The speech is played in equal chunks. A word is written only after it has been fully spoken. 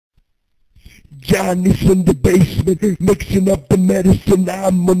Janice in the basement, mixing up the medicine.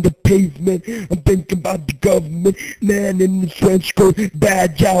 I'm on the pavement. I'm thinking about the government. Man in the trench coat,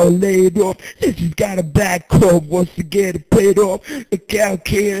 bad job laid off. Since he's got a black coat, wants to get it paid off. Look out,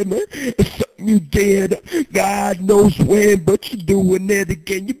 kid, man. It's something you did. God knows when, but you're doing it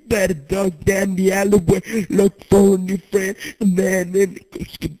again. You better duck down the alleyway. Look for your friend. The man in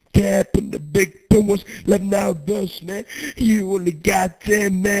the cap and the big pin was letting out dust, man. You only got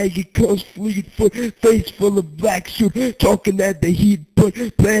 10 Maggie comes Fleetfoot, face full of black suit, talking at the heat, put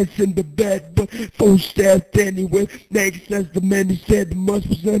plants in the bed, but phone staffed anyway. Next says the man who said the must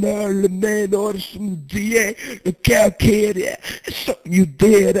was an early man, orders from the DA. Look out, kid, yeah, it's something you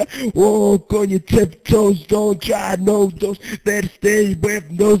did. Walk on your tiptoes, don't try no those. Better stay away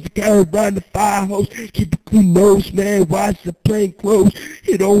from those that carry around the fire hose. Keep a clean nose, man, watch the plain clothes.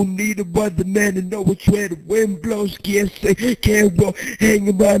 You don't need a weatherman to know which way the wind blows. Can't say, can't walk, hang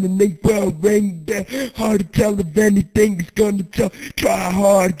around and they well ring there. Hard to tell if anything is gonna tell. Try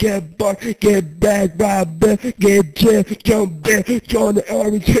hard, get barred, get back, ride back, get jail, jump back, join the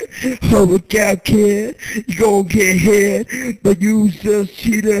orange. Oh, look out, kid, you gon' get hit. But users,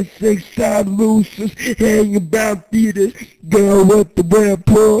 cheaters, 6-time losers, hanging about theaters. Girl with the red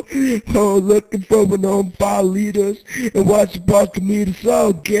pull, oh, looking for an on 5 liters. And watch the park meters,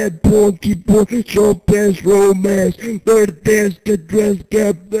 all get born, keep on, short pants, romance. Learn to dance, get dressed,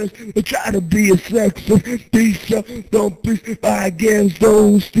 get blessed. And try to be a sexist, decent, don't be against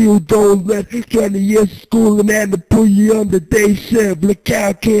those, still don't let 20 years of schooling and to pull you on the day shift. Look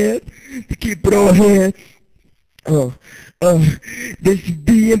out, kid, to keep it on hand. This is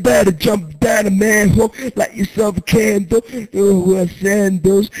being better, jump down a manhole, light yourself a candle, wear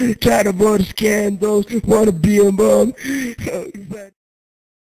sandals, try to avoid the scandals, wanna be a mom.